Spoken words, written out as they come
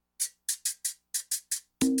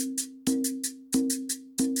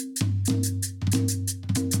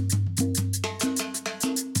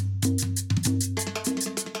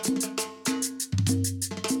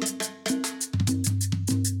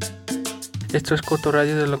Esto es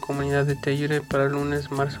Cotorradio de la comunidad de Tellure para el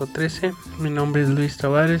lunes marzo 13. Mi nombre es Luis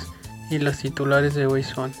Tavares y las titulares de hoy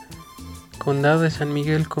son: Condado de San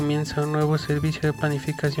Miguel comienza un nuevo servicio de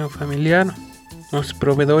planificación familiar. Los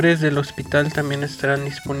proveedores del hospital también estarán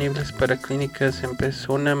disponibles para clínicas en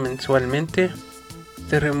persona mensualmente.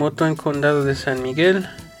 Terremoto en Condado de San Miguel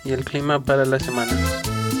y el clima para la semana.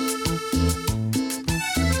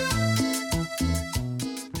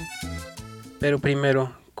 Pero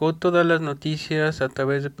primero, con todas las noticias a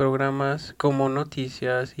través de programas como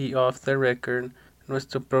Noticias y Off the Record,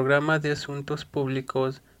 nuestro programa de asuntos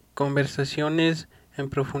públicos, conversaciones en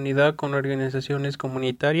profundidad con organizaciones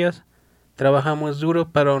comunitarias. Trabajamos duro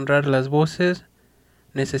para honrar las voces,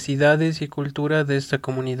 necesidades y cultura de esta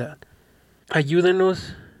comunidad.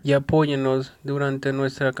 Ayúdenos y apóyenos durante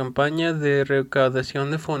nuestra campaña de recaudación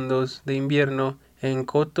de fondos de invierno en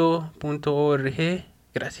coto.org.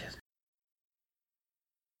 Gracias.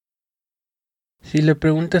 Si le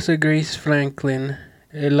preguntas a Grace Franklin,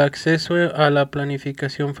 el acceso a la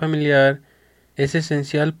planificación familiar es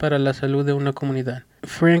esencial para la salud de una comunidad.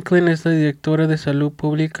 Franklin es la directora de salud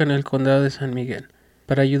pública en el condado de San Miguel.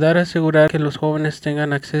 Para ayudar a asegurar que los jóvenes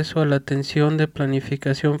tengan acceso a la atención de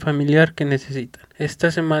planificación familiar que necesitan. Esta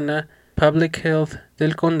semana, Public Health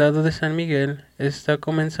del condado de San Miguel está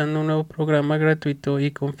comenzando un nuevo programa gratuito y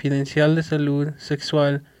confidencial de salud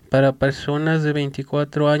sexual para personas de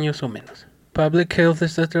 24 años o menos. Public Health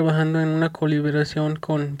está trabajando en una colaboración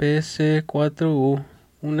con BC4U,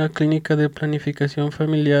 una clínica de planificación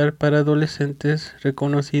familiar para adolescentes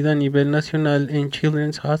reconocida a nivel nacional en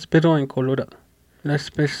Children's Hospital en Colorado.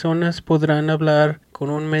 Las personas podrán hablar con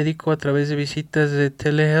un médico a través de visitas de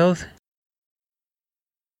telehealth.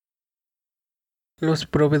 Los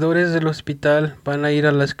proveedores del hospital van a ir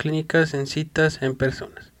a las clínicas en citas en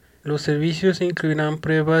personas. Los servicios incluirán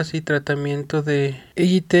pruebas y tratamiento de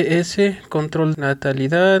ITS, control de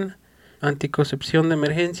natalidad, anticoncepción de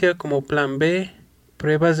emergencia como Plan B,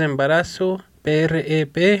 pruebas de embarazo,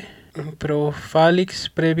 PrEP,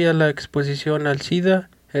 Profilix previa a la exposición al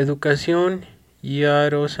SIDA, educación y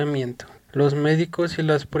arrozamiento. Los médicos y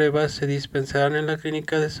las pruebas se dispensarán en la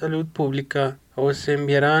clínica de salud pública o se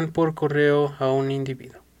enviarán por correo a un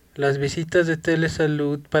individuo. Las visitas de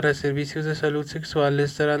telesalud para servicios de salud sexual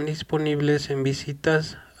estarán disponibles en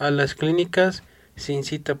visitas a las clínicas sin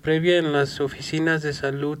cita previa en las oficinas de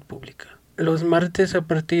salud pública. Los martes a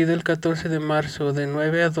partir del 14 de marzo de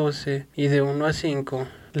 9 a 12 y de 1 a 5,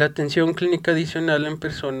 la atención clínica adicional en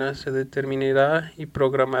persona se determinará y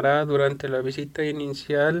programará durante la visita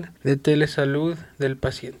inicial de telesalud del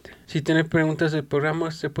paciente. Si tiene preguntas del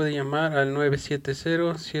programa, se puede llamar al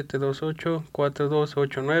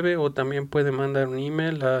 970-728-4289 o también puede mandar un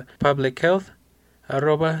email a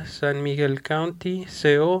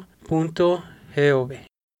publichealth@sanmiguelcountyco.gov.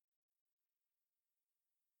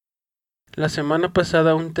 La semana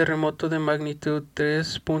pasada un terremoto de magnitud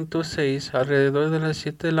 3.6 alrededor de las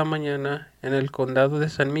 7 de la mañana en el condado de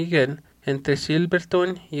San Miguel entre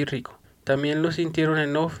Silverton y Rico. También lo sintieron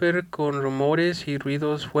en Ophir con rumores y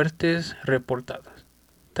ruidos fuertes reportados.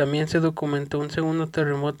 También se documentó un segundo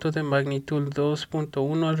terremoto de magnitud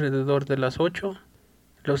 2.1 alrededor de las 8.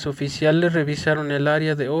 Los oficiales revisaron el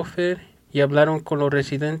área de Ophir y hablaron con los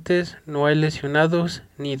residentes. No hay lesionados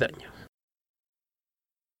ni daños.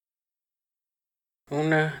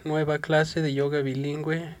 Una nueva clase de yoga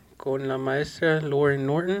bilingüe con la maestra Lauren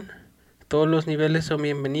Norton. Todos los niveles son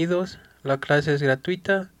bienvenidos. La clase es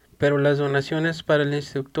gratuita, pero las donaciones para el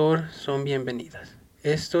instructor son bienvenidas.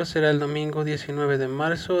 Esto será el domingo 19 de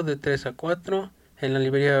marzo de 3 a 4 en la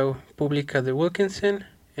librería pública de Wilkinson,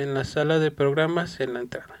 en la sala de programas en la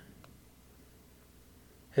entrada.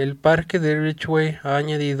 El parque de Ridgeway ha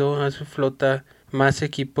añadido a su flota más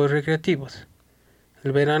equipos recreativos.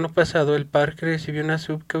 El verano pasado el parque recibió una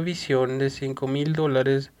subvención de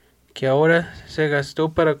 $5,000 que ahora se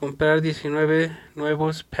gastó para comprar 19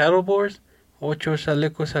 nuevos paddleboards, 8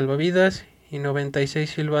 chalecos salvavidas y 96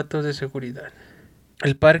 silbatos de seguridad.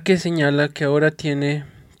 El parque señala que ahora tiene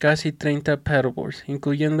casi 30 paddleboards,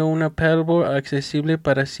 incluyendo una paddleboard accesible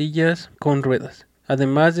para sillas con ruedas,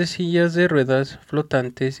 además de sillas de ruedas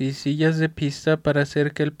flotantes y sillas de pista para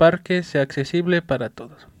hacer que el parque sea accesible para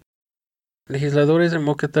todos. Legisladores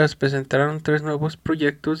demócratas presentaron 3 nuevos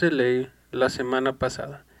proyectos de ley la semana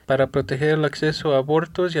pasada para proteger el acceso a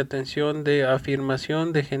abortos y atención de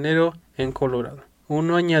afirmación de género en Colorado.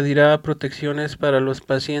 Uno añadirá protecciones para los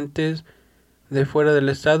pacientes de fuera del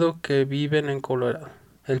estado que viven en Colorado.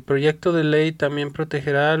 El proyecto de ley también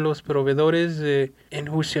protegerá a los proveedores de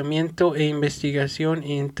enjuiciamiento e investigación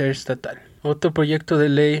interestatal. Otro proyecto de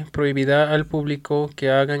ley prohibirá al público que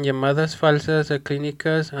hagan llamadas falsas a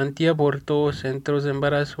clínicas antiaborto o centros de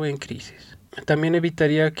embarazo en crisis. También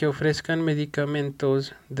evitaría que ofrezcan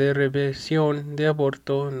medicamentos de reversión de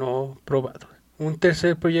aborto no probados. Un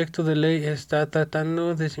tercer proyecto de ley está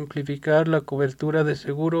tratando de simplificar la cobertura de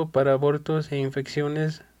seguro para abortos e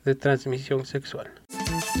infecciones de transmisión sexual.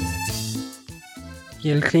 Y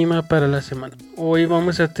el clima para la semana. Hoy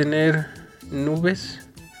vamos a tener nubes.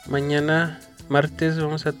 Mañana, martes,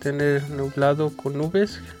 vamos a tener nublado con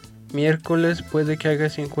nubes. Miércoles puede que haga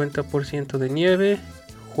 50% de nieve.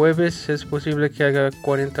 Jueves es posible que haga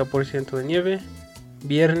 40% de nieve.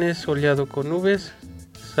 Viernes soleado con nubes.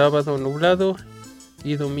 Sábado nublado.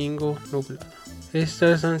 Y domingo nublado.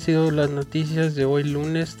 Estas han sido las noticias de hoy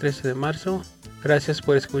lunes 13 de marzo. Gracias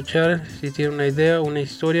por escuchar. Si tiene una idea o una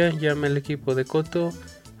historia, llame al equipo de Coto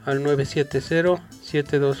al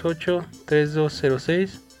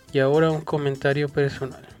 970-728-3206. Y ahora un comentario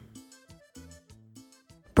personal.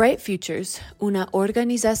 Bright Futures, una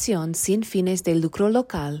organización sin fines de lucro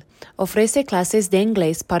local, ofrece clases de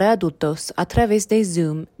inglés para adultos a través de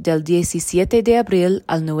Zoom del 17 de abril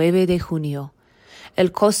al 9 de junio.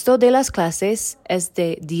 El costo de las clases es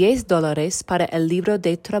de $10 para el libro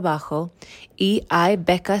de trabajo y hay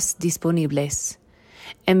becas disponibles.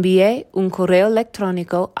 Envíe un correo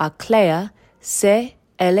electrónico a Clea,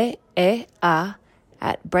 CLEA,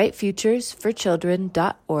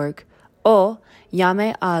 @brightfuturesforchildren.org o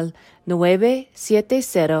llame al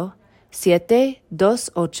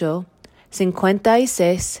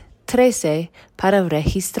 970-728-5613 para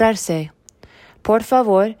registrarse. Por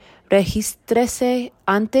favor, regístrese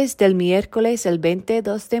antes del miércoles el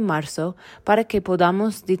 22 de marzo para que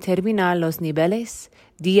podamos determinar los niveles,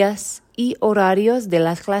 días y horarios de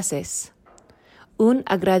las clases. Un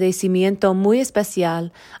agradecimiento muy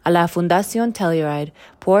especial a la Fundación Telluride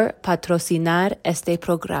por patrocinar este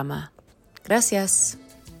programa. Gracias.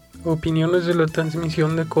 Opiniones de la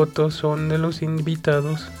transmisión de Coto son de los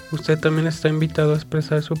invitados. Usted también está invitado a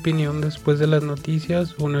expresar su opinión después de las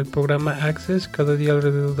noticias o en el programa Access cada día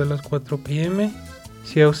alrededor de las 4 p.m.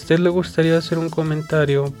 Si a usted le gustaría hacer un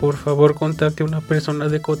comentario, por favor contacte a una persona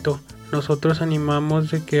de Coto. Nosotros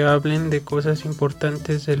animamos de que hablen de cosas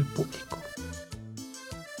importantes del público.